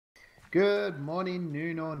Good morning,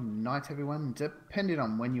 noon, or night, everyone, depending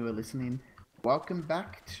on when you are listening. Welcome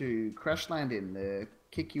back to Crash Landing, the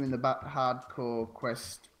kick you in the butt hardcore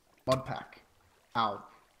quest mod pack. Ow,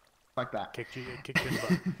 like that. Kicked you in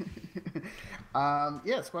the butt.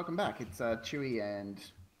 Yes, welcome back. It's Chewy and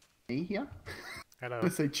me here. Hello.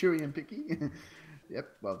 Let's say Chewy and Picky. Yep,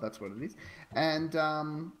 well, that's what it is. And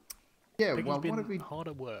yeah, Piggy's well, what have been we? hard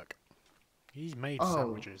at work. He's made Oh,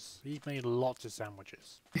 sandwiches. He's made lots of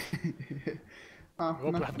sandwiches. no,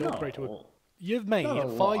 Had to upgrade to a. no, You've not a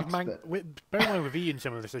made five lot, but Bear in mind we've eaten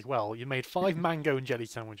some of this as well. You made 5 mango and jelly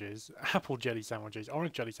sandwiches, apple jelly sandwiches,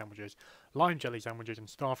 orange jelly sandwiches, lime jelly sandwiches, and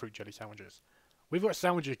starfruit jelly sandwiches. We've got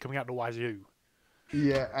sandwiches coming out the wazoo.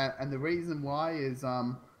 yeah, and the reason why is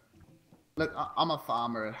look, I'm a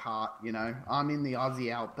farmer at heart, you know. I'm in the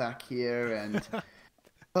Aussie outback here, and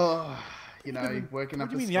oh, you You live know, in. working What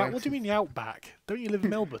up do you the mean What slopes. do you mean the outback? Don't you live in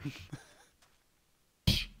Melbourne?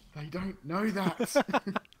 They don't know that.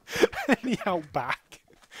 The outback.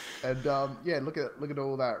 And yeah, look at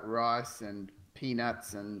all that rice and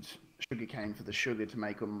peanuts and sugar cane for the sugar to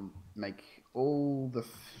make all the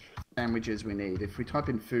sandwiches we need. If we type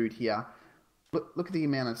in food here, look at the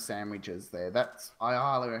amount of sandwiches there. I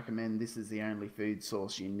highly recommend this is the only food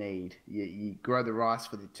source you need. You grow the rice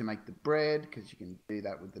to make the bread because you can do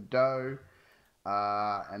that with the dough.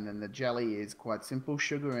 And then the jelly is quite simple: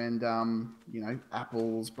 sugar and you know,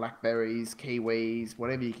 apples, blackberries, kiwis,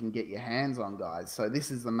 whatever you can get your hands on, guys. So this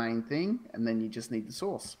is the main thing, and then you just need the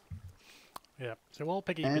sauce. Yeah. So while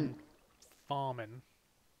Piggy's And been farming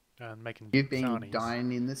and making you've been sarnies,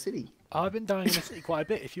 dying in the city. I've been dying in the city quite a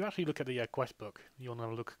bit. If you actually look at the quest book, you'll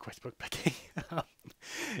know look at quest book, Becky.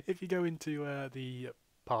 If you go into the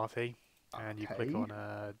party and you click Okay.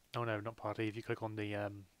 on oh no, not party. If you click on the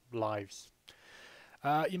lives,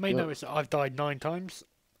 you may Yep. notice that I've died 9 times.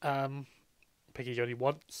 Piggy's only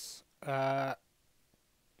once. There's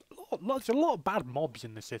a lot of bad mobs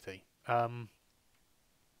in the city. I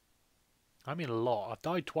mean a lot. I've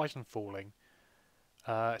died twice from falling.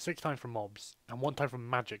 6 times from mobs, and 1 time from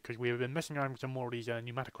magic, because we've been messing around with some more of these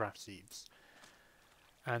pnumaticraft seeds.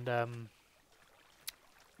 And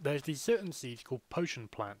there's these certain seeds called potion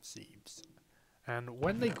plant seeds. And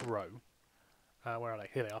when they grow, where are they?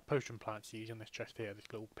 Here they are, potion plant seeds in this chest here,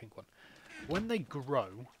 this little pink one. When they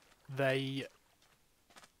grow, they,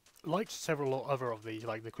 like several other of these,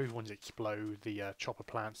 like the creepy ones explode, the chopper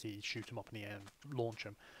plant seeds shoot them up in the air and launch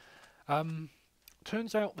them.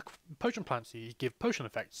 Turns out the potion plant seeds give potion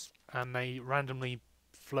effects, and they randomly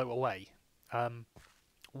float away.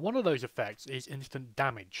 One of those effects is instant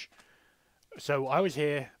damage. So I was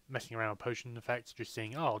here messing around with potion effects, just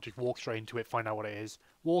seeing, oh, I'll just walk straight into it, find out what it is,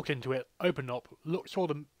 walk into it, open up, saw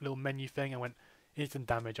the little menu thing, and went, instant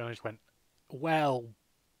damage, and I just went, well,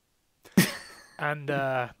 and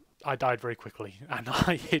I died very quickly, and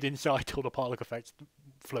I hid inside till the particle effects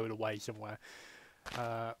floated away somewhere.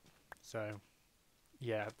 So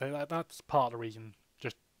yeah, that's part of the reason.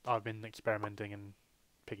 Just I've been experimenting, and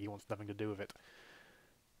Piggy wants nothing to do with it,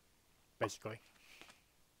 basically.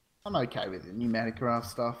 I'm okay with the pneumaticraft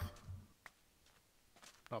stuff.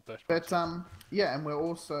 Not first But prices. yeah, and we're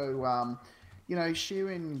also you know,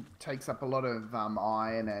 shearing takes up a lot of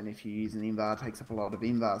iron, and if you use an invar, it takes up a lot of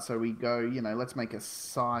invar. So we go, you know, let's make a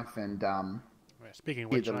scythe and Yeah, speaking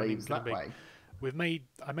of shear which, the leaves that way.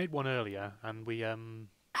 I made one earlier, and we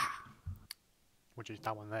which is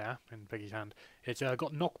that one there in Piggy's hand. It's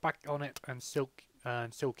got knockback on it and silk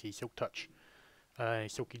touch.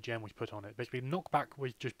 Silky gem was put on it. Basically, knockback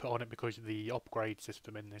was just put on it because of the upgrade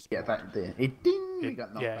system in this Yeah, mod. that there. It ding. We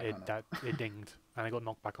got knocked back on it. It dinged, and I got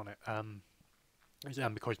knocked back on it.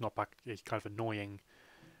 Because knockback is kind of annoying,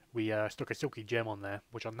 we stuck a silky gem on there,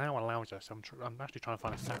 which now allows us. I'm actually trying to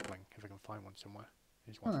find a sapling if I can find one somewhere.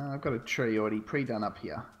 Here's one. I've got a tree already pre-done up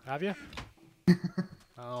here. Have you?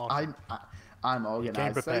 Oh, I'm I'm you came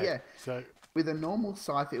organised. So prepared. yeah, So with a normal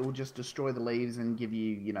scythe, it will just destroy the leaves and give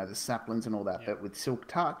you, you know, the saplings and all that. yeah, But with silk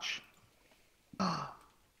touch,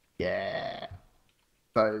 yeah.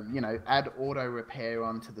 So you know, add auto repair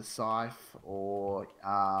onto the scythe, or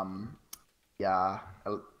yeah,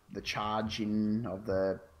 the charging of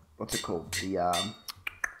the, what's it called? That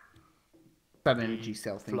energy the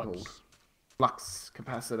cell thing called flux. flux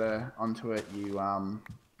capacitor onto it. You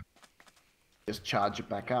just charge it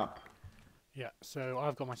back up. Yeah. So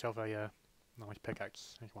I've got myself a nice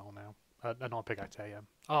pickaxe as well now. Not a pickaxe,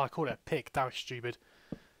 oh, I called it a pick. That was stupid.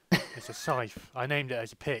 It's a scythe. I named it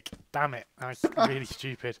as a pick. Damn it. That was really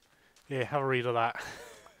stupid. Here, have a read of that.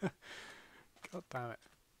 God damn it.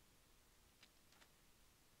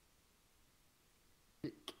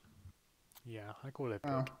 Yeah, I called it a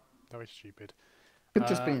Oh, pick. That was stupid. Could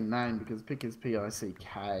just be a name because pick is Pick.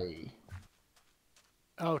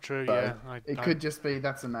 Oh, true. So Yeah. it could just be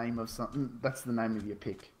that's the name of something. That's the name of your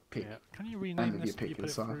pick. Pick. Yeah. Can you Name rename of this? your You pick. put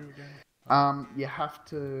it So, through again. you have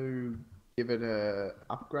to give it a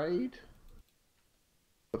upgrade.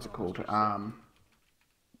 What's it called?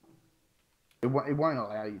 It won't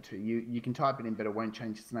allow you to. You can type it in, but it won't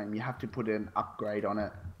change its name. You have to put an upgrade on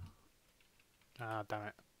it. Ah, damn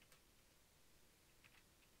it.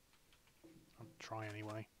 I'll try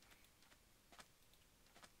anyway.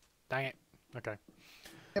 Dang it. Okay.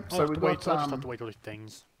 Yep. So we've got I'll just have to wait all these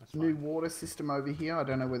things. That's new fine. water system over here. I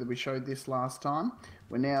don't know whether we showed this last time.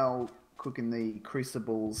 We're now cooking the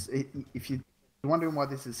crucibles. If you're wondering why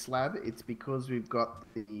this is slab, it's because we've got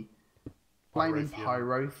the flaming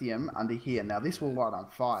pyrotheum under here. Now this will light on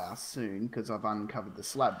fire soon because I've uncovered the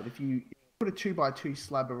slab. But if you put a 2x2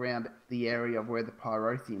 slab around the area of where the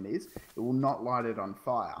pyrotheum is, it will not light it on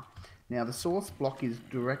fire. Now the source block is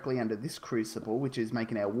directly under this crucible, which is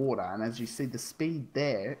making our water. And as you see, the speed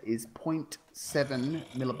there is 0.7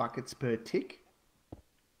 millibuckets per tick.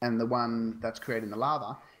 And the one that's creating the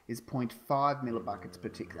lava is 0.5 millibuckets per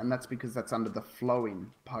tick. And that's because that's under the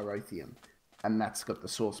flowing pyrotheum. And that's got the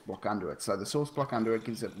source block under it. So the source block under it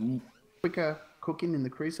gives it quicker cooking in the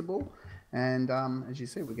crucible. And as you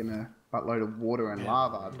see, we're going to buttload of water and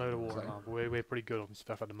lava. Load of water and lava. We're pretty good on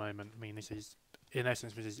stuff at the moment. I mean, this is, in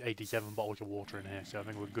essence, this is 87 bottles of water in here. So I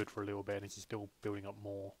think we're good for a little bit. And this is still building up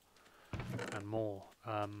more and more.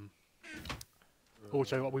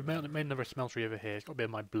 Also, we made another smeltery over here. It's got a bit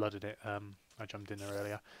of my blood in it. I jumped in there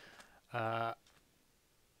earlier.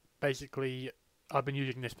 Basically, I've been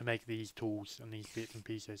using this to make these tools and these bits and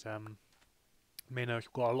pieces. I've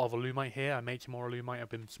got a lot of alumite here. I made some more alumite. I've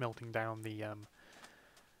been smelting down the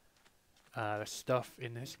stuff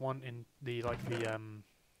in this one, in the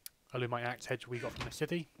alumite axe heads we got from the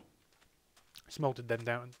city. Smelted them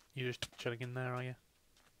down. You just chilling in there, are you?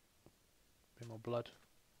 Bit more blood.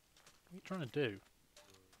 What are you trying to do?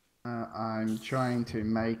 I'm trying to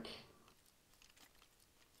make.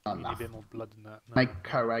 You need a bit more blood than that. No. Make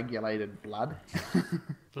coagulated blood.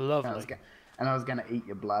 Lovely. And I was going to eat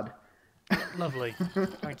your blood. Lovely.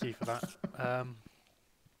 Thank you for that.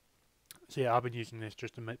 So yeah, I've been using this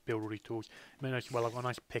just to build all these tools. I've got a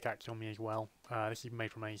nice pickaxe on me as well. This is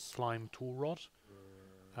made from a slime tool rod,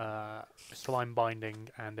 a slime binding,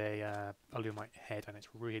 and a alumite head, and it's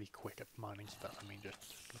really quick at mining stuff. I mean,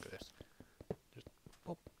 just look at this. Just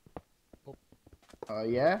pop, pop. Oh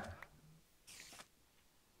yeah.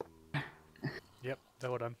 Yep, they're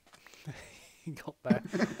all done. Got there.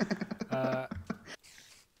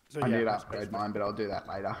 So I yeah, need to upgrade mine, but I'll do that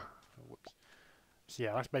later. Whoops. So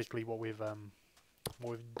yeah, that's basically what we've done.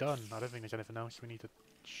 I don't think there's anything else we need to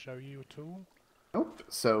show you at all. Nope.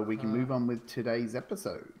 So we can move on with today's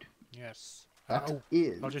episode. Yes. I'll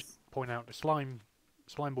just point out the slime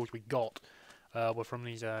balls we got were from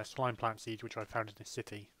these slime plant seeds, which I found in the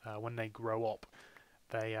city. When they grow up,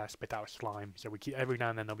 they spit out slime. So we keep every now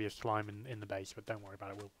and then there'll be a slime in the base, but don't worry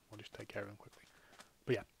about it. We'll just take care of them quickly.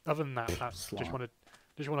 But yeah, other than that, that's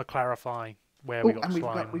just want to clarify where we got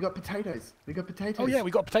slime. We got potatoes. We got potatoes. Oh yeah,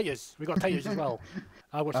 we got potatoes. We got potatoes as well.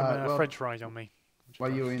 I got some French fries on me.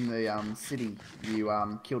 While you were in the city, you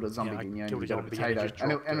killed a zombie, and you got a potato.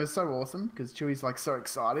 And it was so awesome because Chewy's like so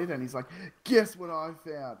excited, and he's like, "Guess what I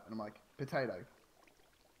found?" And I'm like, "Potato."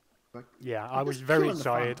 Like, yeah, I was very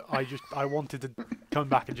excited. I wanted to come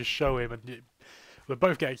back and just show him, and we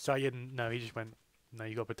both get excited. And no, he just went, "No,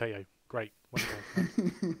 you got a potato. Great, wonderful."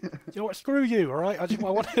 You know what? Screw you. All right, I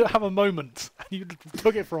wanted to have a moment, and you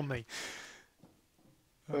took it from me.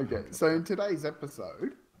 Okay, so in today's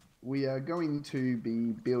episode, we are going to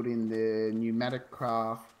be building the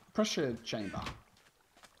pnumaticraft pressure chamber.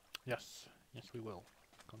 Yes, we will.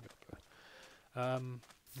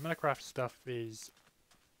 Pnumaticraft stuff is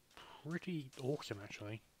pretty awesome,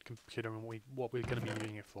 actually, considering what we're going to be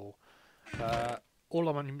using it for. All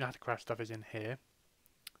of our pneumaticraft stuff is in here.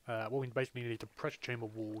 What we basically need is the pressure chamber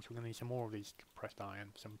walls. We're going to need some more of these compressed iron,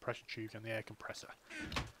 some pressure tubes, and the air compressor.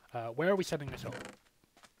 Where are we setting this up?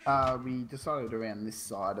 We decided around this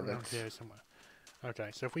side of it. Here somewhere. Okay,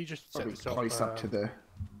 so if we just Probably set this close up to the.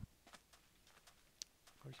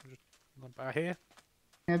 About here.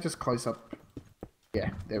 Yeah, just close up. Yeah,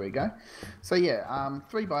 there we go. So yeah,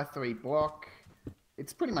 3x3 block.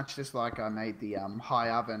 It's pretty much just like I made the high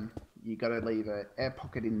oven. You got to leave an air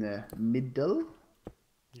pocket in the middle.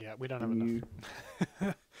 Yeah, we don't have enough.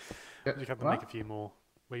 We just have to make a few more.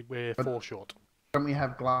 We're 4 short. Don't we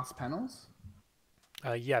have glass panels?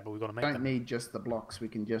 Yeah, but we've got to make them. Don't need just the blocks. We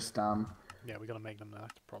can just Yeah, we got to make them.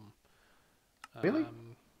 That's the problem. Really?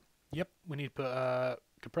 Yep. We need to put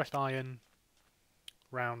compressed iron,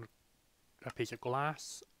 round a piece of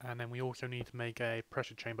glass, and then we also need to make a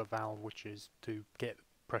pressure chamber valve, which is to get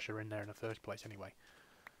pressure in there in the first place anyway.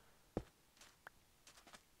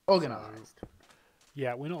 Organised. So,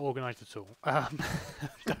 yeah, we're not organised at all.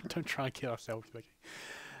 Don't try and kill ourselves, Vicky.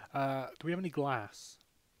 Do we have any glass?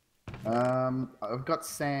 I've got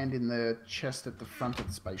sand in the chest at the front of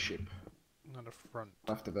the spaceship. Not the front.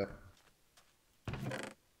 Left of it.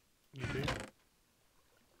 You do?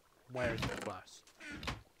 Where is the glass?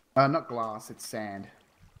 Not glass, it's sand.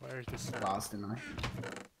 Where is this sand? Glass, didn't I?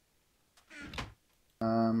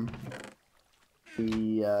 No.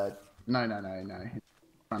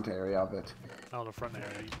 Front area of it. Oh, the front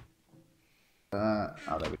area.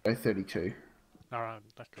 Oh, there we go, 32. Alright,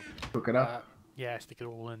 that's cool. Hook it up. Yeah, stick it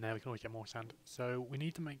all in there. We can always get more sand. So we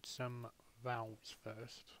need to make some valves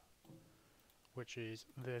first, which is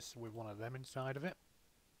this with one of them inside of it.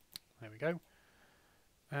 There we go.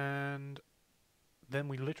 And then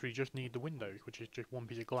we literally just need the windows, which is just one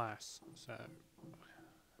piece of glass. So,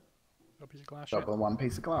 a piece of glass. Drop on one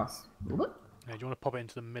piece of glass. Yeah, do you want to pop it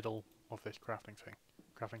into the middle of this crafting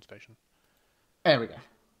station? There we go.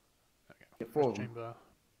 Okay. Get four of Pressure them. chamber.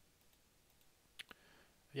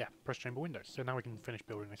 Yeah, pressure chamber windows. So now we can finish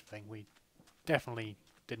building this thing. We definitely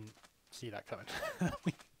didn't see that coming.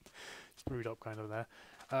 We screwed up kind of there.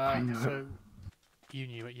 I know. So you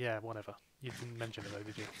knew it, yeah, whatever. You didn't mention it though,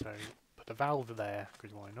 did you? So put the valve there,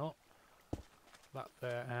 because why not? That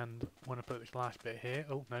there, and when I put this last bit here,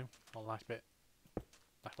 oh no, not last bit.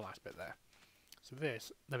 That's the last bit there. So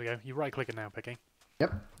this, there we go. You right click it now, Picky.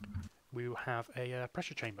 Yep. We will have a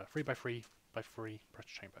pressure chamber, 3x3 by 3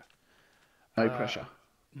 pressure chamber. No pressure.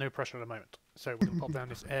 No pressure at the moment. So we're gonna pop down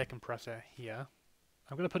this air compressor here.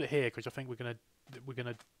 I'm gonna put it here because I think we're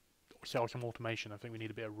gonna sell some automation. I think we need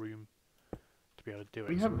a bit of room to be able to do it.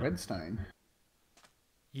 We have redstone.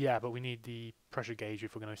 Yeah, but we need the pressure gauge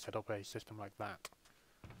if we're going to set up a system like that.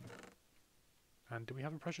 And do we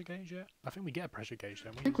have a pressure gauge yet? I think we get a pressure gauge,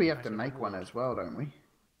 don't we? I think we have to make one as well, don't we?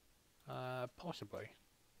 Possibly.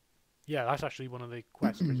 Yeah, that's actually one of the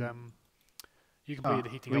quests, because you completed the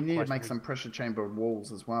heating up We need quest to make some pressure chamber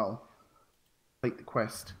walls as well. Complete the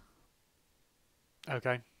quest.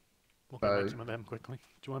 Okay. We'll go make some of them quickly.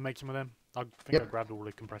 Do you want to make some of them? I think I grabbed all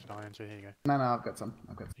the compressed iron, so here you go. No, I've got some.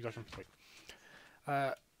 You got some? Sweet.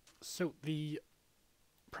 So the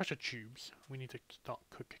pressure tubes, we need to start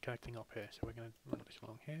connecting up here. So we're going to run this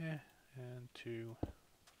along here and to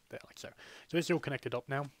there, like so. So this is all connected up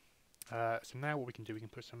now. So now what we can do, we can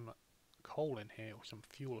put some coal in here or some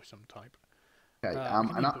fuel of some type. Okay.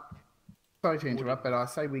 Sorry to interrupt, but I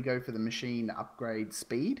say we go for the machine upgrade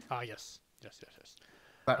speed. Ah, yes.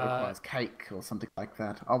 That requires cake or something like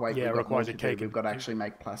that. Oh wait, yeah, it requires a cake. We've got to actually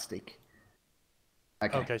make plastic.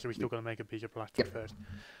 Okay, so we still got to make a piece of plastic first.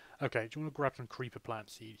 Okay, do you want to grab some creeper plant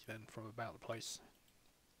seeds then from about the place?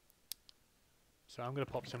 So I'm going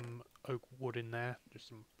to pop some oak wood in there, just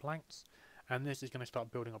some planks, and this is going to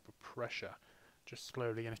start building up a pressure, just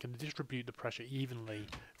slowly, and it's going to distribute the pressure evenly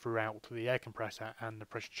throughout the air compressor and the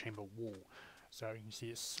pressure chamber wall. So you can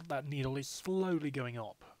see that needle is slowly going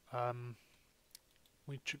up.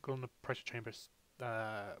 We should go on the pressure chambers,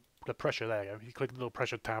 the pressure, there you go. If you click the little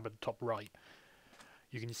pressure tab at the top right,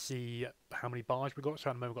 you can see how many bars we've got. So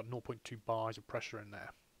at the moment we've got 0.2 bars of pressure in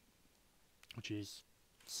there, which is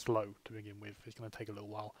slow to begin with. It's going to take a little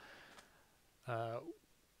while.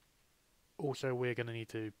 Also, we're going to need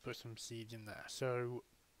to put some seeds in there. So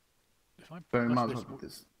if I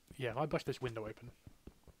if I bust this window open,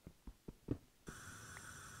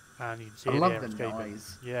 and you can see I love the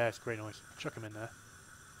noise. Yeah, it's a great noise. Chuck them in there.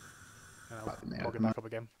 And I'll log it back up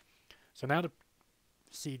again. So now the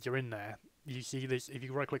seeds are in there. You see this, if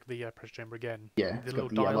you right click the pressure chamber again, the little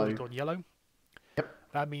dial has gone yellow. Yep.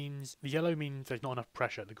 That means, the yellow means there's not enough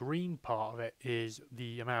pressure. The green part of it is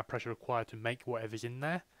the amount of pressure required to make whatever's in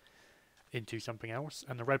there into something else.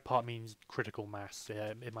 And the red part means critical mass.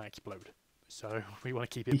 It might explode. So we want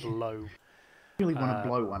to keep it below. Really want to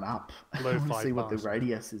blow one up. Below 5 see what the bars.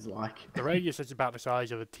 Radius is like. The radius is about the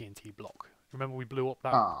size of a TNT block. Remember we blew up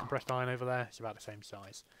that compressed iron over there? It's about the same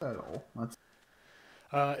size. At all.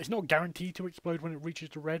 It's not guaranteed to explode when it reaches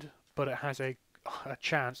the red, but it has a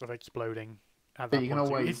chance of exploding at that point. You can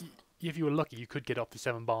always, if you were lucky, you could get up to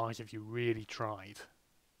 7 bars if you really tried.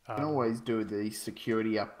 You can always do the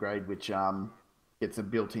security upgrade, which gets a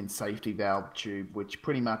built-in safety valve tube, which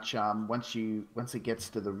pretty much once it gets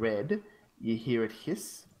to the red, you hear it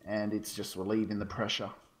hiss, and it's just relieving the pressure.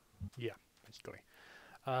 Yeah, basically.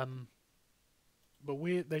 But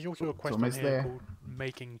there's also a question here called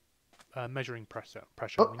making measuring pressure.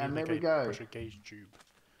 Oh, and there we go. Pressure gauge tube.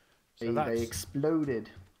 So they exploded.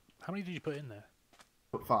 How many did you put in there?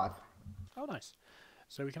 Put 5. Oh, nice.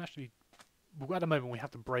 So we can actually... Well, at the moment we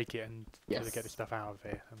have to break it and Yes. get this stuff out of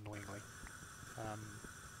here, annoyingly.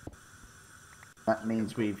 That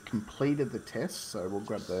means we've completed the test, so we'll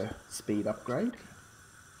grab the speed upgrade.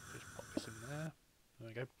 Just pop this in there. There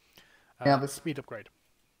we go. Now the speed upgrade.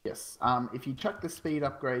 Yes. If you chuck the speed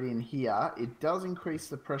upgrade in here, it does increase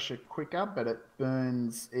the pressure quicker, but it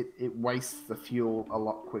burns. It wastes the fuel a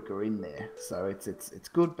lot quicker in there. So it's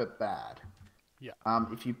good but bad. Yeah.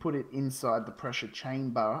 If you put it inside the pressure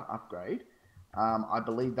chamber upgrade, I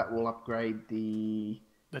believe that will upgrade the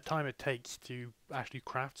time it takes to actually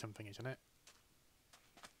craft something, isn't it?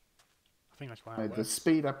 I think that's why it works. The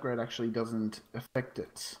speed upgrade actually doesn't affect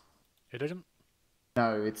it. It doesn't?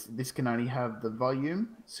 No, this can only have the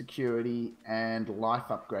volume, security, and life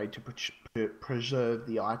upgrade to preserve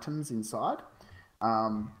the items inside.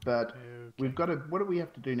 But we've got to. What do we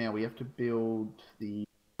have to do now? We have to build the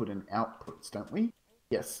input and outputs, don't we?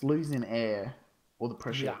 Yes, losing air or the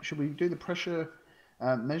pressure. Yeah. Should we do the pressure?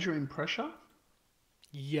 Measuring pressure?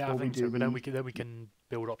 Yeah, I think so. But then we can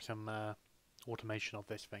build up some automation of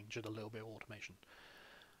this thing, just a little bit of automation.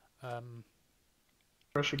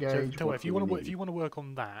 Pressure gauge. So if you want to work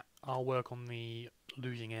on that, I'll work on the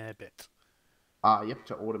losing air bit. Yep,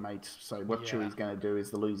 to automate. So what Chewy's going to do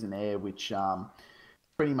is the losing air, which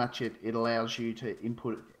pretty much it allows you to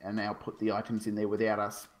input and output the items in there without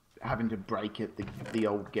us having to break it the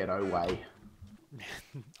old ghetto way.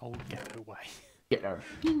 Old ghetto way. Ghetto.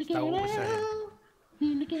 In the ghetto.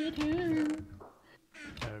 In the ghetto.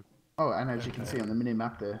 Oh, and as you can see on the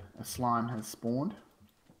mini-map, a slime has spawned.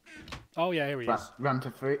 Oh yeah, here he is. Run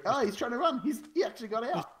to free. Oh, he's trying to run. He actually got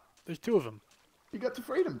out. There's 2 of them. He got to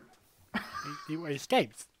freedom. He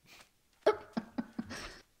escaped.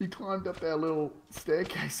 He climbed up our little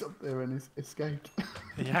staircase up there and escaped.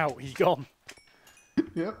 He's out. He's gone.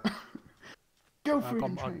 Yep. Go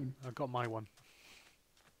freedom train. I got my one.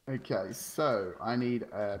 Okay, so I need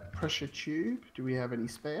a pressure tube. Do we have any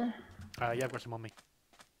spare? Yeah, I've got some on me.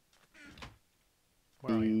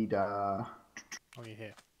 Where need Oh, you're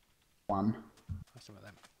here. 1. That's some of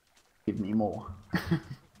them. Give me more. I'm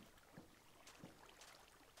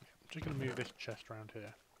just gonna move this chest around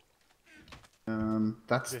here.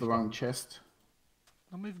 That's the wrong chest.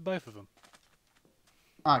 I'll move both of them.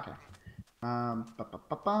 Okay.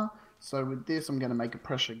 So with this, I'm going to make a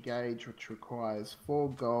pressure gauge, which requires 4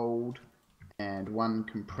 gold and 1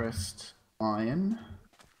 compressed iron.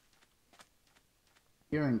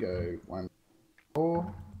 Here and go 1, 4.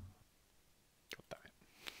 God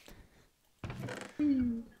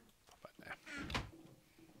damn it. Pop that there.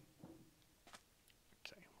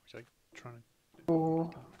 Okay, was I trying to... 4.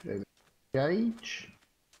 There's a gauge.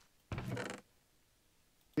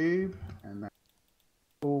 Tube, and that's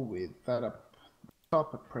all with that up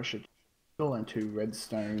top of pressure and 2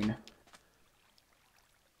 redstone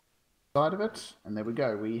side of it, and there we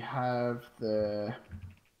go. We have the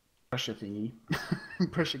pressure thingy,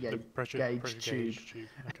 pressure gauge, gauge tube.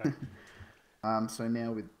 Okay. So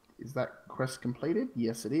now is that quest completed?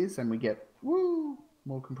 Yes, it is, and we get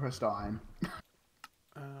more compressed iron.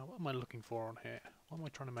 What am I looking for on here? What am I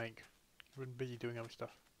trying to make? I've been busy doing other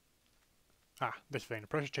stuff. This thing, the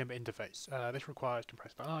pressure chamber interface. This requires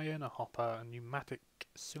compressed iron, a hopper, and pneumatic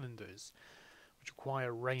cylinders, which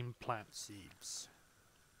require rain plant seeds.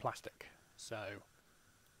 Plastic. So,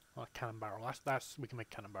 well, a cannon barrel. That's we can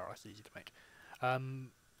make cannon barrel. That's easy to make.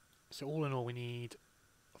 So all in all, we need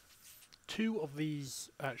 2 of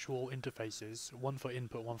these actual interfaces. 1 for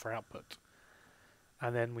input, 1 for output,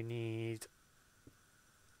 and then we need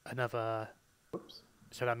another. Oops.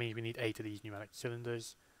 So that means we need 8 of these pneumatic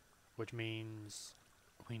cylinders. Which means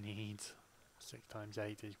we need 6 times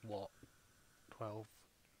 8 is what? 12?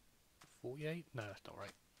 48? No, that's not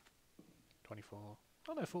right. 24.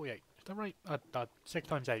 Oh no, 48. Is that right? 6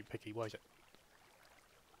 times 8, Picky, what is it?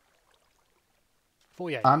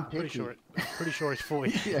 48. I'm pretty picky. Pretty sure it's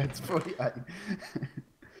 48. Yeah, it's 48.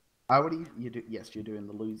 What do you do? Yes, you're doing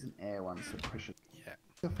the losing air one, so pressure. Yeah.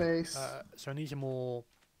 The face. So I need some more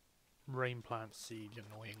rain plant seeds,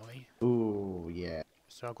 annoyingly. Ooh, yeah.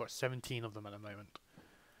 So I've got 17 of them at the moment.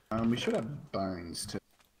 We should have bones to.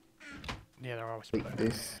 Yeah, there are some bones.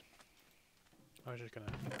 This. I was just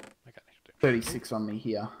gonna make that. 36 on me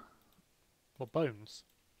here. What, bones?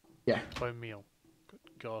 Yeah. Bone meal. Good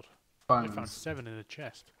God. Bones. I found 7 in a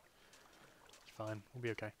chest. It's fine. We'll be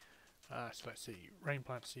okay. So let's see. Rain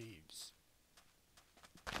plant seeds.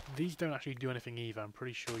 These don't actually do anything either. I'm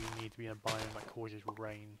pretty sure you need to be in a biome that causes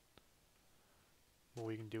rain before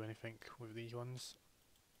we can do anything with these ones.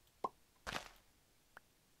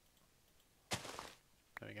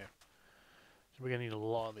 There we go. So we're going to need a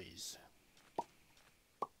lot of these.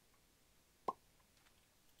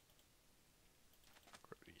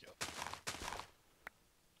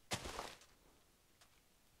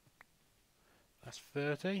 That's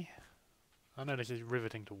 30. I know this is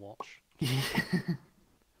riveting to watch.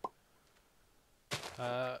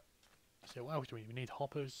 So what else do we need? We need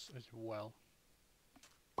hoppers as well.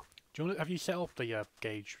 Do you want to, have you set up the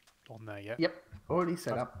gauge on there yet? Yep, already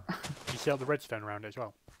set up. You set up the redstone around it as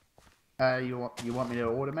well? You want me to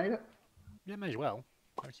automate it? Yeah, may as well.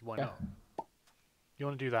 Actually, why Yeah. not? You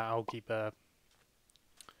want to do that? I'll keep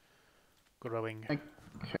growing. Okay.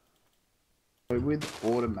 So with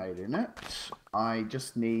automating it, I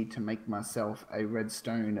just need to make myself a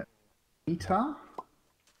redstone meter.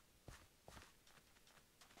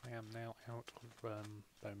 I am now out of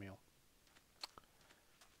bone meal.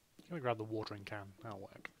 Let me grab the watering can. That'll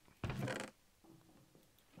work.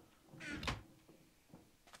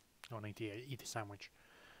 Oh, I need to eat a sandwich.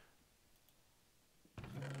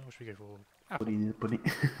 What should we go for? Apple. Pudding.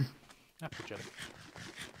 Apple jelly.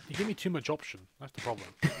 You give me too much option. That's the problem.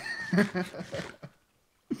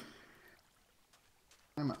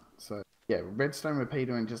 So yeah, redstone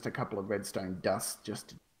repeater and just a couple of redstone dust just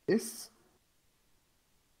to do this.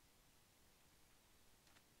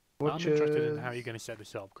 I'm interested in how you're going to set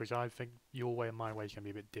this up, because I think your way and my way is going to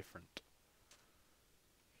be a bit different.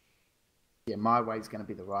 Yeah, my way is going to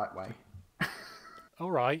be the right way.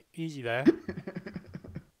 Alright, easy there.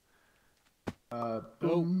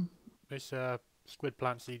 Boom. This squid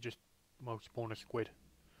plant seed just, well, spawned a squid.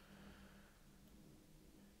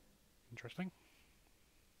 Interesting.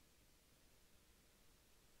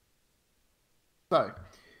 So,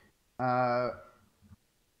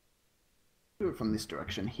 do it from this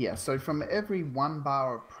direction here. So from every 1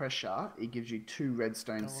 bar of pressure, it gives you 2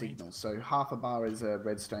 redstone signals. So half a bar is a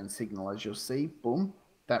redstone signal, as you'll see. Boom,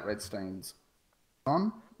 that redstone's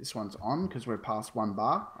on. This one's on because we're past 1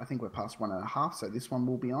 bar. I think we're past 1.5, so this one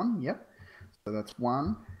will be on. Yep. So that's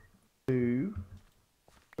 1, 2,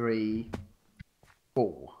 3,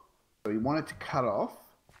 4. So we want it to cut off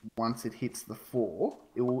once it hits the 4.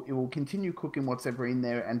 It will continue cooking whatever in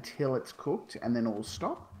there until it's cooked, and then it will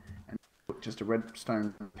stop. And put just a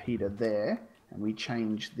redstone repeater there, and we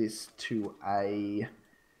change this to a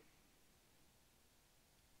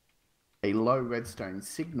low redstone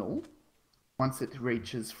signal. Once it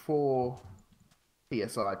reaches 4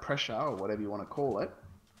 psi pressure, or whatever you want to call it,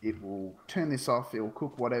 it will turn this off. It will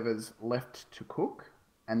cook whatever's left to cook,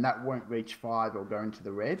 and that won't reach 5 or go into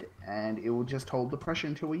the red, and it will just hold the pressure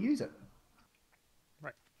until we use it.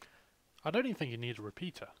 Right. I don't even think you need a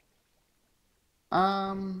repeater.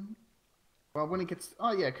 Well, when it gets...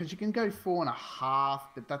 Oh, yeah, because you can go 4.5,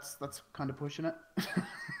 but that's kind of pushing it.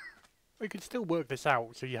 We could still work this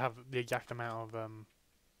out so you have the exact amount of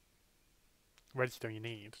redstone you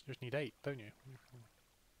need. You just need 8, don't you?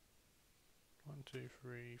 1, 2,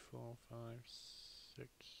 3, 4, 5, 6.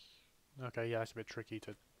 Okay, yeah, that's a bit tricky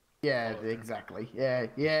to... Yeah, exactly. Yeah.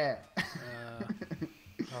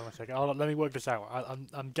 Hold on a second. Let me work this out.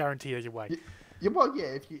 I'm guaranteed there's a way. Yeah, well,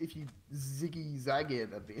 yeah, if you ziggy zag it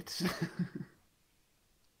a bit.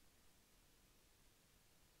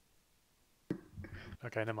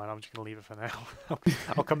 Okay, never mind. I'm just gonna leave it for now.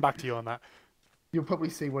 I'll come back to you on that. You'll probably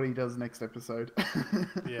see what he does next episode.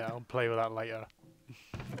 Yeah, I'll play with that later.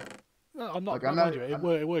 No, I'm not. Like, Mind you,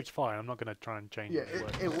 it works fine. I'm not gonna try and change it.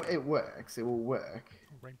 It works. It will work.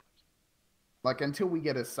 Like until we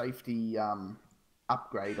get a safety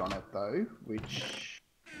upgrade on it, though, which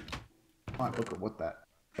might look at what that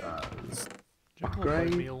does. Do you have more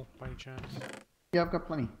bone meal by any chance? Yeah, I've got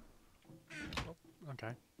plenty. Oh,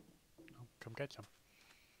 okay. I'll come get some.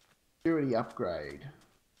 Security upgrade.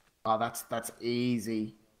 Oh, that's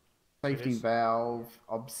easy. Safety valve,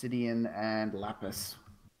 obsidian, and lapis.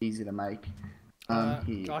 Easy to make.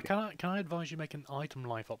 Can I advise you make an item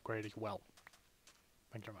life upgrade as well?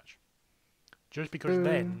 Thank you very much. Just because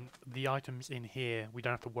then the items in here we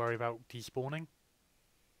don't have to worry about despawning.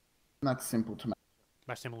 That's simple to make.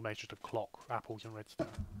 That's simple to make, just a clock, apples and redstone.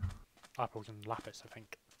 Apples and lapis, I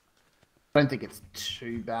think. I don't think it's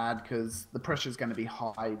too bad because the pressure is going to be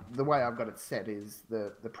high. The way I've got it set is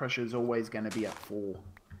the pressure is always going to be at 4.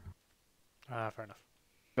 Fair enough.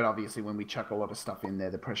 But obviously when we chuck a lot of stuff in there,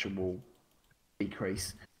 the pressure will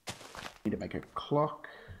decrease. Need to make a clock.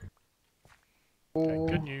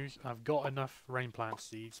 Okay, good news. I've got enough rain plant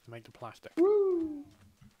seeds to make the plastic. Woo!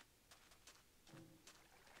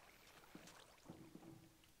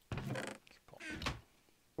 Pop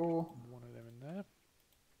 4. one of them in there.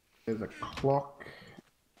 There's a clock.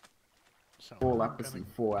 So 4 lapis and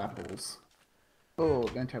 4 apples. Oh,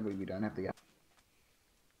 don't tell me we don't have the apples.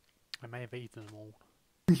 I may have eaten them all.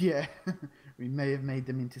 Yeah, we may have made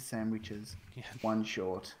them into sandwiches. Yeah. One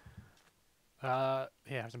short. Here,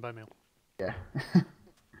 have some bone meal. Yeah.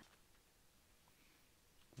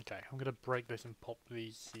 Okay, I'm gonna break this and pop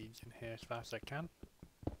these seeds in here as fast as I can.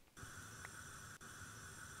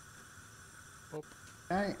 Pop.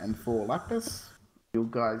 Okay, and 4 lapis. You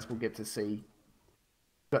guys will get to see.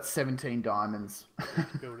 Got 17 diamonds.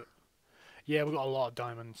 To build it. Yeah, we've got a lot of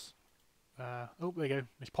diamonds. Oh, there you go.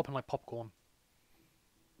 It's popping like popcorn.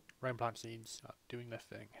 Rain plant seeds are doing their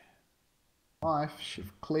thing. Life,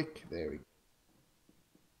 shift click. There we go.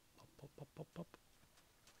 Pop, pop, pop, pop, pop.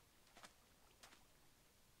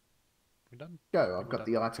 We done? Go. I've got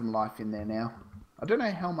the item life in there now. I don't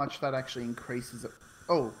know how much that actually increases it.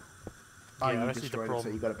 Oh. Yeah, you destroyed it, so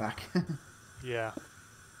you got it back. Yeah.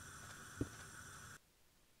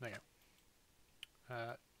 There you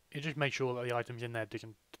go. It just makes sure that the items in there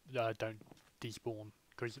don't despawn,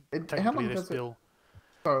 because technically they're still...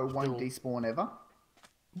 So it won't despawn ever?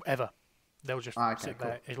 Ever. They'll just sit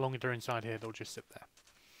there. As long as they're inside here, they'll just sit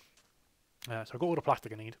there. So I've got all the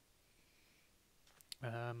plastic I need.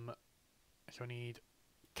 So I need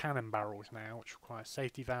cannon barrels now, which require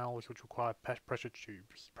safety valves, which require pressure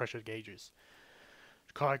tubes, pressure gauges,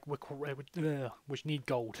 which need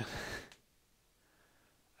gold.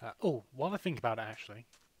 Oh, while I think about it, actually.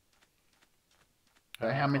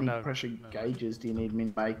 So how many pressure gauges do you need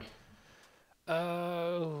me to make?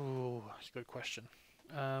 Oh, that's a good question.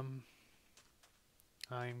 I'm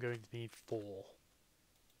going to need 4.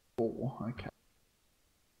 4, okay.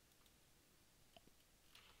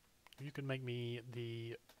 You can make me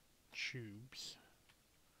the tubes,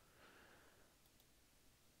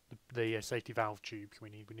 the safety valve tubes we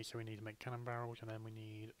need. So we need to make cannon barrels, and then we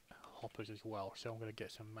need hoppers as well. So I'm going to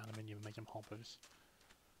get some aluminium and make some hoppers.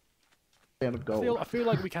 Out of gold. I feel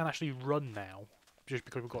like we can actually run now, just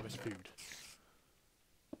because we've got this food.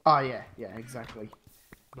 Oh yeah, exactly.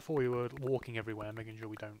 Before we were walking everywhere, making sure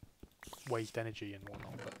we don't waste energy and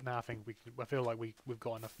whatnot. But now I feel like we've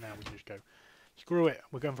got enough now. We can just go. Screw it,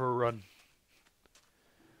 we're going for a run.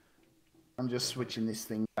 I'm just switching this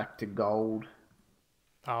thing back to gold.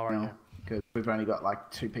 Oh, right, yeah. Because we've only got like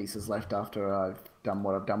 2 pieces left after I've done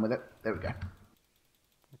what I've done with it. There we go.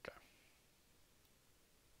 Okay.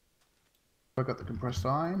 I got the compressed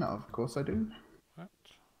iron, of course I do. That.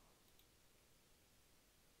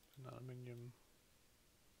 Aluminium.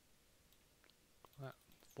 That.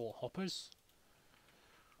 4 hoppers.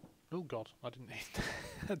 Oh god, I didn't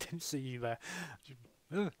I didn't see you there.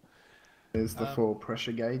 There's the 4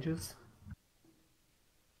 pressure gauges.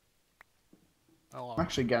 Oh, I'm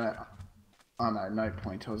actually gonna... Oh no, no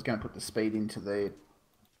point. I was gonna put the speed into the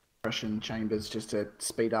compression chambers just to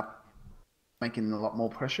speed up making a lot more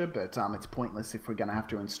pressure, but it's pointless if we're gonna have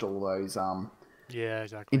to install those yeah,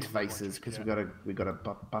 exactly. interfaces, because we gotta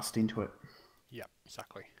bust into it. Yeah,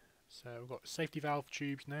 exactly. So we've got safety valve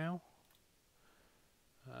tubes now.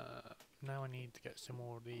 Now I need to get some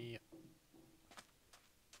more of the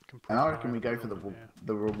compressor. And I reckon we go for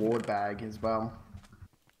the reward bag as well.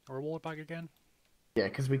 A reward bag again? Yeah,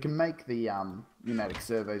 because we can make the pneumatic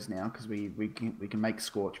servos now, because we can make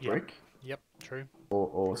scorch brick. Yep, true. Or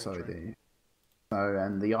also the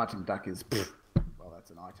and the item duck is well,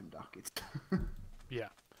 that's an item duck. It's yeah.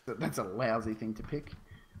 That's a lousy thing to pick.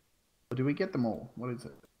 Or do we get them all? What is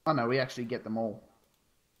it? Oh no, we actually get them all.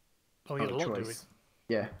 Oh, yeah, a lot, do we?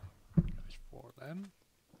 Yeah. There's 4 of them.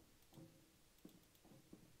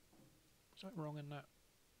 Is that wrong in that?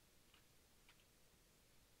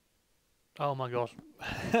 Oh my god.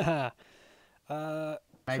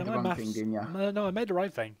 Made the wrong thing, didn't you? No, I made the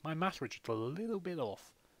right thing. My maths were just a little bit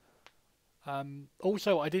off.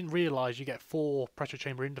 Also, I didn't realise you get 4 pressure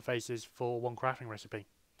chamber interfaces for 1 crafting recipe.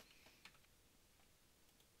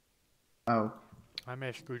 Oh. I may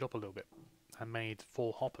have screwed up a little bit. I made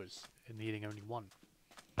 4 hoppers and needing only 1.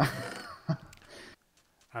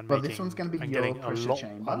 And well, this one's going to be your pressure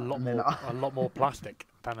chamber. A lot more plastic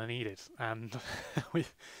than I needed. And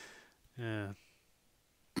with... Yeah.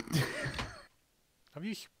 Have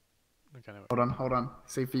you... Okay, no. Hold on.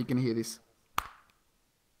 See if you can hear this.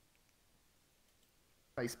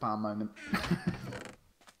 Facepalm moment.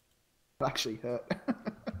 It actually hurt.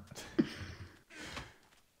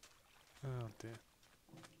 Oh dear.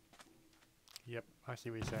 Yep, I see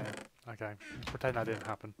what you're saying. Okay, pretend that didn't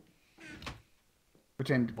happen.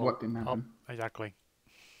 Pretend what didn't happen? Oh, exactly.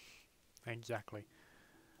 Exactly.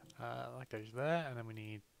 That goes there, and then we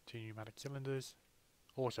need 2 pneumatic cylinders.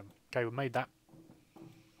 Awesome. Okay, we made that.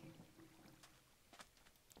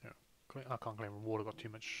 I can't claim reward, I've got too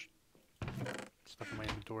much stuff in my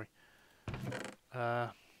inventory.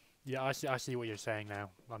 Yeah, I see what you're saying now.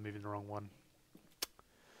 I'm moving the wrong one.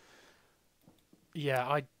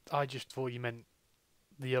 Yeah, I just thought you meant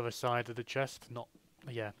the other side of the chest, not...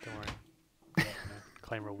 Yeah, don't worry. Yeah, no,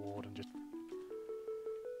 claim reward and just...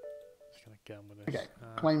 get on with this. Okay,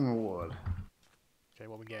 claim reward. Okay,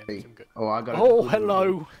 what we getting? See. Some good. Oh, I got. Oh,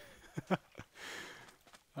 hello.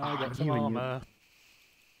 I got some you and armor.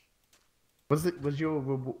 Was your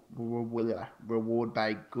reward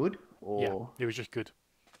bag good or? Yeah, it was just good.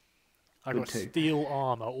 I Good got too. steel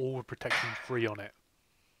armor, all with protection 3 on it.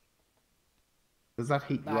 Does that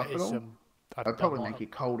heat you That up at is all? It'd probably make you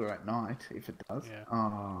colder at night if it does. Yeah.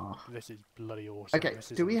 Oh. This is bloody awesome. Okay,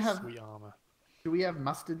 This is do we have sweet armor? Do we have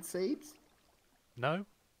mustard seeds? No.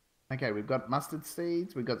 Okay, we've got mustard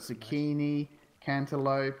seeds. We've got zucchini,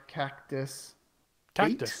 cantaloupe, cactus.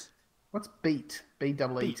 Cactus. Beet? What's beet?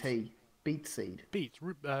 B-E-E-T. Beet seed.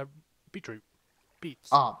 Beetroot. Beets.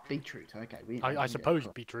 Ah, beetroot. Okay. I suppose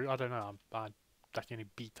beetroot. I don't know. That's the only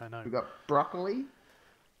beet I know. We've got broccoli,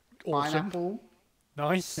 Awesome. pineapple,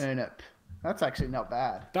 Nice. turnip. That's actually not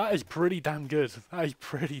bad. That is pretty damn good. That is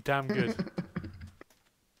pretty damn good.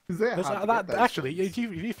 Is that hard to get those actually, things?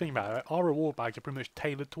 if you think about it, our reward bags are pretty much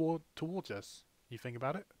tailored towards us. You think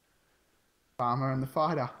about it? Farmer and the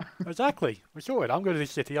fighter. Exactly. We're sorted. I'm going to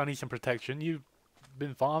this city. I need some protection. You've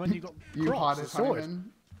been farming. You got You crops. hide It's at home sorted.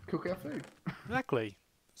 and cook our food. Exactly.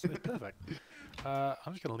 So it's perfect.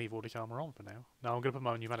 I'm just going to leave all this armor on for now. No, I'm going to put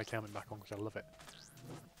my pneumatic helmet back on because I love it.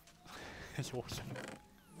 It's awesome.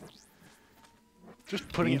 Just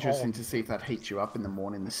putting it Interesting on. to see if that heats you up in the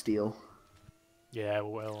morning, the steel. Yeah,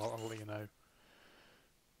 well, I'll let you know.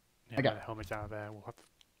 Yeah, Okay. the helmet's out there. We'll have to...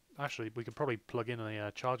 Actually, we could probably plug in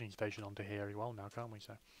a charging station onto here as well now, can't we?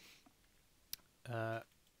 So,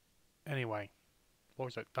 anyway, what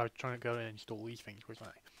was it? I was trying to go and install these things, wasn't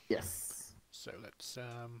I? Yes. So let's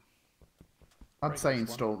I'd break say this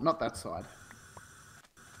install, not that side.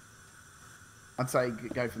 I'd say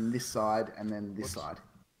go from this side and then this Whoops. side.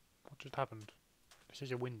 What just happened? This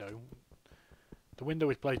is a window. The window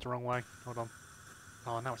is placed the wrong way. Hold on.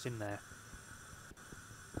 Oh, now it's in there.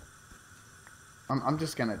 I'm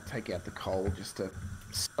just going to take out the coal just to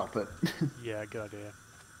stop it. Yeah, good idea.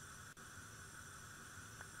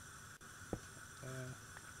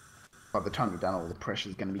 By the time we've done all the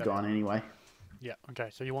pressure's going to be There we gone anyway. Yeah, okay,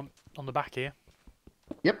 so you want on the back here?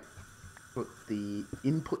 Yep. Put the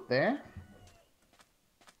input there.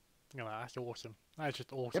 You know, that's awesome. That's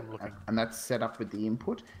just awesome Yep. looking. And that's set up with the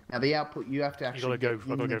input. Now the output, you have to actually I've got in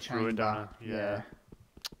to the go through it, don't I? chamber. Yeah.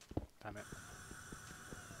 Damn it.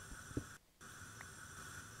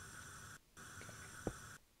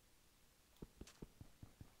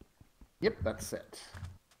 Yep, that's set.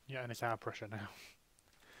 Yeah, and it's our pressure now.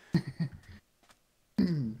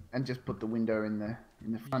 And just put the window in the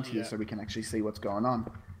front here Yeah. so we can actually see what's going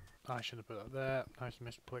on. I should have put that there. Nice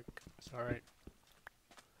misclick. Sorry.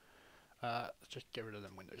 Let's just get rid of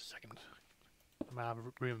them windows a second. I'm out of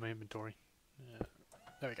room in my inventory. Yeah.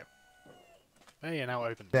 There we go. Hey, now it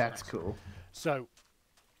opens. That's Nice. cool. So,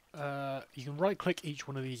 you can right click each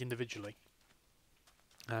one of these individually.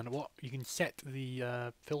 And what you can set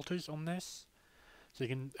the filters on this. So you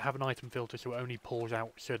can have an item filter so it only pulls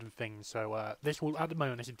out certain things. So this will, at the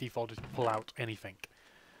moment, this is defaulted to pull out anything.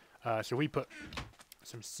 So we put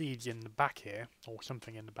some seeds in the back here, or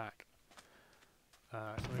something in the back. So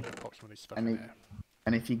we just pop some of this stuff in there.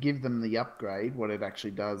 And if you give them the upgrade, what it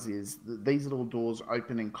actually does is these little doors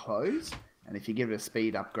open and close. And if you give it a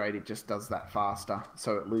speed upgrade, it just does that faster.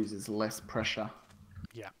 So it loses less pressure.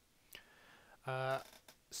 Yeah.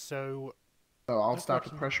 So I'll start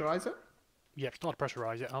to pressurize it. yeah, start to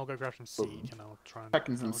pressurize it. I'll go grab some seeds and I'll try and...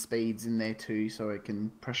 Seconds and speeds in there too, so it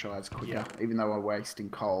can pressurize quicker. Yeah. Even though we're wasting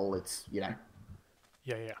coal, it's, Yeah.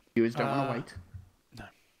 viewers don't want to wait. No.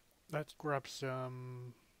 Let's grab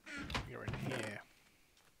some... You're in here.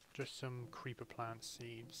 Just some creeper plant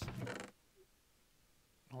seeds.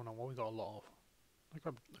 Oh no, well we got a lot of. I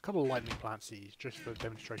grabbed a couple of lightning plant seeds just for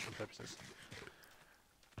demonstration purposes.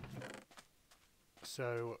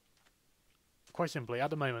 So, quite simply, at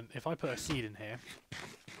the moment, if I put a seed in here,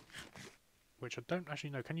 which I don't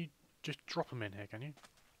actually know, can you just drop them in here, can you?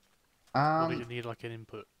 Or does it need like an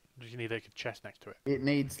input? Does it need like a chest next to it? It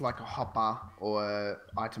needs like a hopper or a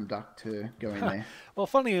item duct to go in there. Well,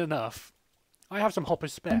 funnily enough, I have some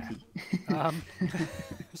hoppers spare.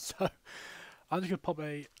 So, I'm just going to pop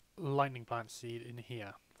a lightning plant seed in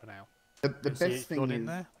here for now. The best thing is... in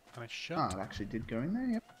there, and it's shut. Oh, it actually did go in there,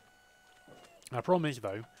 yep. Now, the problem is,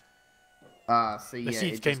 though, see, the yeah,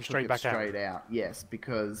 seeds it came just straight took it back straight out. Yes,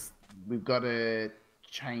 because we've got to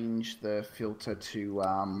change the filter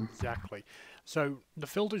to... Exactly. So, the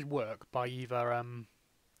filters work by either an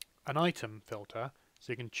item filter,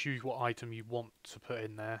 so you can choose what item you want to put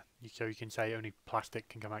in there. So you can say only plastic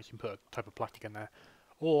can come out, you can put a type of plastic in there.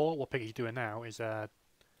 Or, what Piggy's doing now is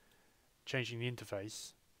changing the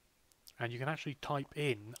interface, and you can actually type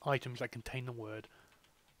in items that contain the word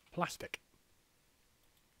plastic.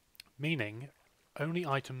 Meaning, only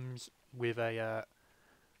items with a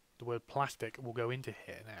the word plastic will go into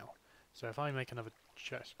here now. So if I make another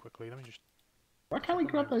chest quickly, let me just... Why can't we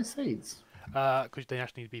grab those seeds? Because they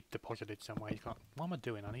actually need to be deposited somewhere. You can't... What am I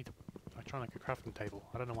doing? I try and make a crafting table.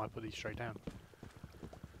 I don't know why I put these straight down.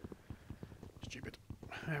 Stupid.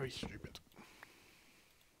 Very stupid.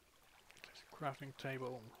 There's a crafting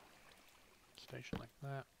table. Station like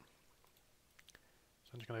that. So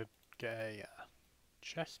I'm just going to get a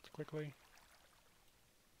chest quickly.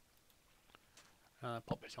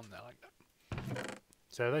 Pop this on there like that.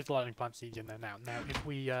 So there's the lightning plant seeds in there now. Now if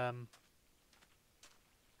we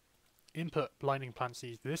input lightning plant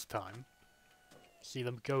seeds this time, see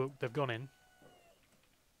them go, they've gone in,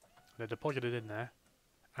 they're deposited in there,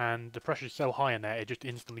 and the pressure is so high in there it just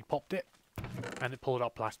instantly popped it, and it pulled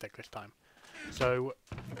out plastic this time. So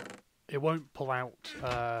it won't pull out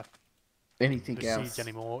anything the else seeds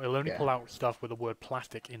anymore. It'll only pull out stuff with the word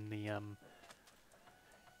plastic in the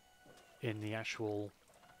actual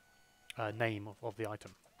name of the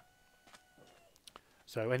item.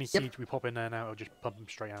 So any seeds we pop in there now, it'll just pump them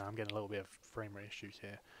straight out. I'm getting a little bit of frame rate issues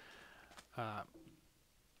here.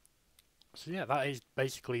 So yeah, that is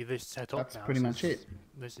basically this setup now. That's pretty much it.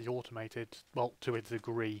 This is automated. Well, to a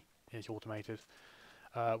degree, it's automated.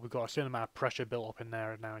 We've got a certain amount of pressure built up in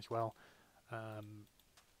there now as well.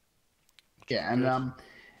 Yeah,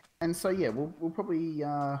 and so yeah, we'll probably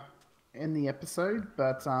end the episode,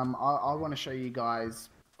 but I want to show you guys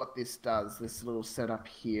what this does. This little setup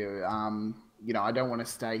here. You know, I don't want to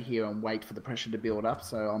stay here and wait for the pressure to build up,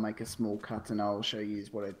 so I'll make a small cut and I'll show you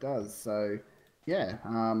what it does. So yeah,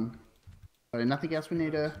 so nothing else we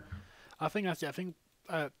need to... I think that's it. I think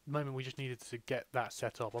at the moment we just needed to get that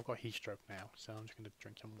set up. I've got heat stroke now, so I'm just going to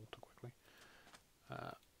drink some water quickly.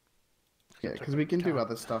 Yeah, because we can do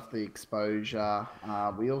other stuff, the exposure.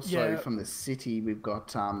 We also, from the city, we've got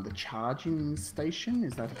the charging station.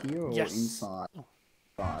 Is that here or inside? Oh.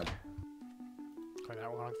 Inside. That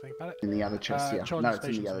one, I think about it. In the other chest, yeah. No, it's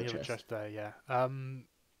in the other chest. There, yeah. And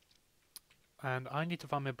I need to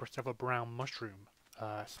find myself a brown mushroom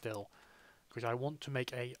still, because I want to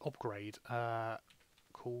make a upgrade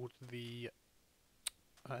called the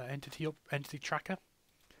entity tracker.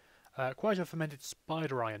 Requires a fermented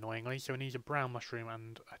spider eye, annoyingly, so it needs a brown mushroom,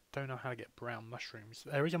 and I don't know how to get brown mushrooms.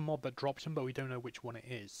 There is a mob that drops them, but we don't know which one it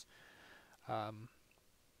is.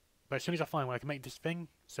 But as soon as I find one, I can make this thing.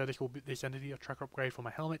 So this will be this entity tracker upgrade for my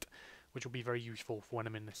helmet, which will be very useful for when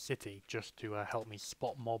I'm in the city, just to help me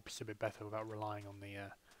spot mobs a bit better without relying on the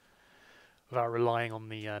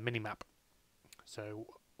minimap. So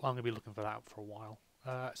I'm going to be looking for that for a while.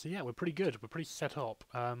 So yeah, we're pretty good. We're pretty set up.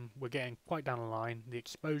 We're getting quite down the line. The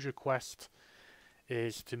exposure quest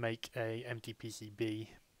is to make a empty PCB.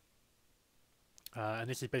 And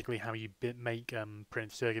this is basically how you make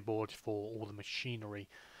printed circuit boards for all the machinery.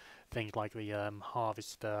 Things like the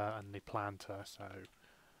harvester and the planter. So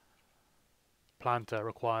planter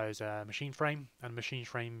requires a machine frame, and machine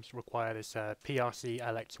frames require this PRC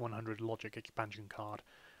LX100 logic expansion card,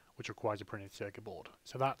 which requires a printed circuit board.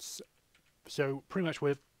 So pretty much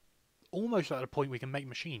we're almost at a point we can make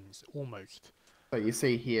machines, almost. So you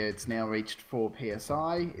see here it's now reached 4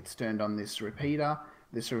 PSI, it's turned on this repeater.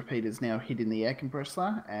 This repeater is now hitting the air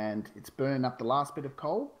compressor and it's burned up the last bit of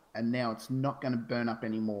coal, and now it's not going to burn up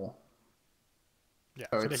anymore. Yeah,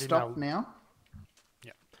 so it's stopped now.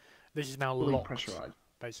 Yeah. This is now fully locked, pressurized.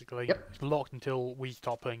 basically. Yep. It's locked until we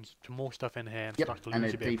start putting some more stuff in here and start to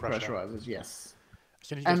lose a bit of pressure. And it depressurizes, yes. As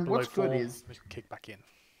soon as it gets below what's 4, good is... we kick back in.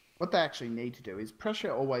 What they actually need to do is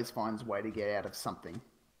pressure always finds a way to get out of something.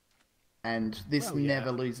 And this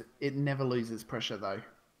never loses pressure though.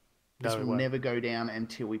 This will never go down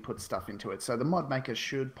until we put stuff into it. So the mod maker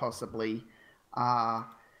should possibly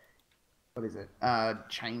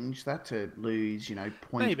change that to lose,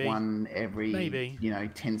 0.1 every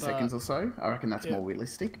 10 seconds or so. I reckon that's more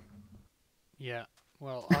realistic. Yeah.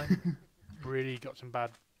 Well, I really got some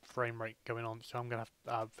bad frame rate going on, so I think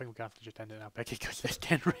we're gonna have to just end it now, Becky, because it's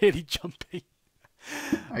getting really jumpy.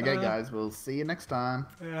 Okay, guys, we'll see you next time.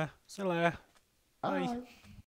 Yeah, see you later. Bye.